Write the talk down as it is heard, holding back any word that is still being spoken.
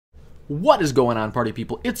What is going on, party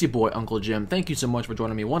people? It's your boy, Uncle Jim. Thank you so much for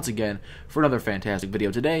joining me once again for another fantastic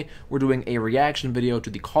video. Today, we're doing a reaction video to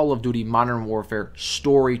the Call of Duty Modern Warfare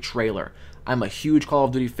story trailer. I'm a huge Call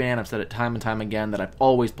of Duty fan. I've said it time and time again that I've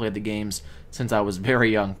always played the games since I was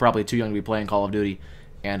very young, probably too young to be playing Call of Duty,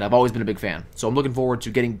 and I've always been a big fan. So I'm looking forward to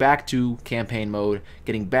getting back to campaign mode,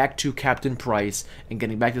 getting back to Captain Price, and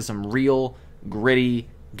getting back to some real, gritty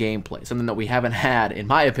gameplay, something that we haven't had, in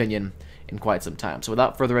my opinion, in quite some time. So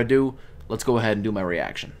without further ado, let's go ahead and do my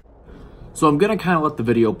reaction. So I'm going to kind of let the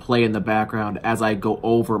video play in the background as I go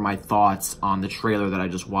over my thoughts on the trailer that I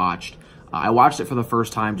just watched. I watched it for the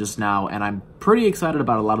first time just now, and I'm pretty excited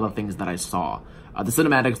about a lot of the things that I saw. The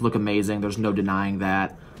cinematics look amazing. There's no denying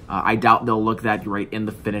that. I doubt they'll look that great in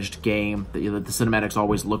the finished game. The cinematics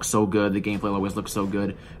always look so good. The gameplay always looks so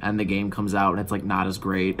good. And the game comes out and it's like not as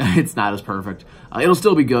great. It's not as perfect. It'll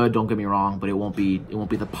still be good, don't get me wrong, but it won't be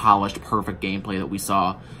the polished, perfect gameplay that we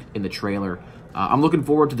saw in the trailer. I'm looking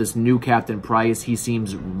forward to this new Captain Price. He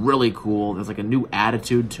seems really cool. There's like a new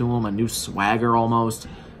attitude to him, a new swagger almost.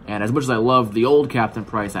 And as much as I love the old Captain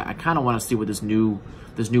Price, I kind of want to see what this new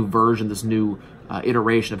version, this new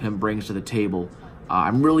iteration of him brings to the table.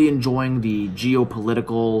 I'm really enjoying the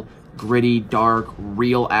geopolitical, gritty, dark,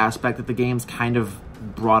 real aspect that the game's kind of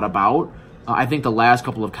brought about. I think the last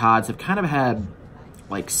couple of CODs have kind of had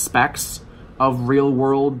like specks of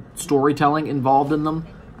real-world storytelling involved in them.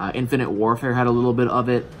 Infinite Warfare had a little bit of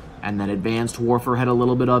it, and then Advanced Warfare had a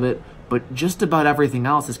little bit of it, but just about everything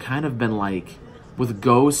else has kind of been like, with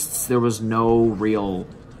Ghosts, there was no real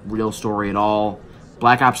story at all.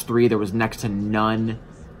 Black Ops 3, there was next to none.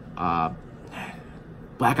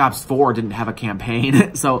 Black Ops 4 didn't have a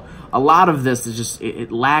campaign. So a lot of this is just,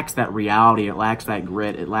 it lacks that reality, it lacks that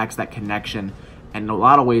grit, it lacks that connection, and in a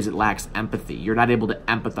lot of ways it lacks empathy. You're not able to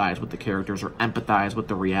empathize with the characters or empathize with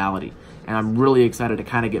the reality. And I'm really excited to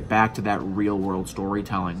kind of get back to that real world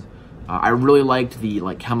storytelling. I really liked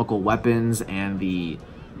the chemical weapons and the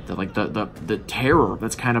terror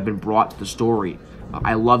that's kind of been brought to the story.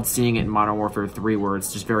 I loved seeing it in Modern Warfare 3 where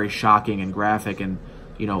it's just very shocking and graphic, and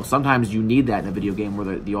you know, sometimes you need that in a video game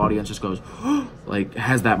where the audience just goes, like,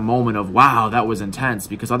 has that moment of, wow, that was intense,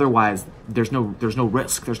 because otherwise there's no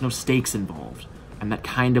risk, there's no stakes involved, and that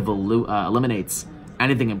kind of eliminates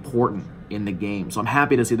anything important in the game. So I'm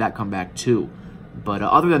happy to see that come back too. But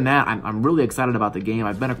other than that, I'm really excited about the game.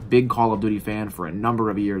 I've been a big Call of Duty fan for a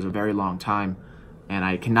number of years, a very long time, and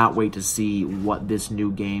I cannot wait to see what this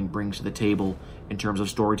new game brings to the table in terms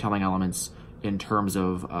of storytelling elements, in terms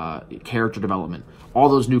of character development. All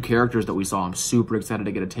those new characters that we saw, I'm super excited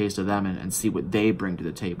to get a taste of them and see what they bring to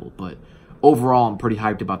the table. But overall, I'm pretty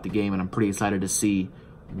hyped about the game, and I'm pretty excited to see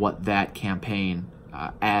what that campaign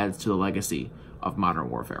adds to the legacy of Modern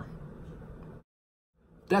Warfare.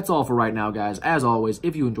 That's all for right now, guys. As always,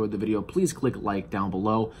 if you enjoyed the video, please click like down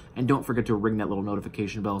below, and don't forget to ring that little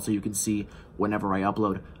notification bell so you can see whenever I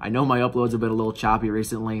upload. I know my uploads have been a little choppy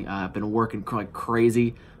recently. I've been working like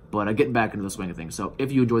crazy, but I'm getting back into the swing of things. So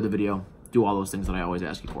if you enjoyed the video, do all those things that I always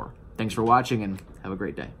ask you for. Thanks for watching, and have a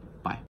great day. Bye.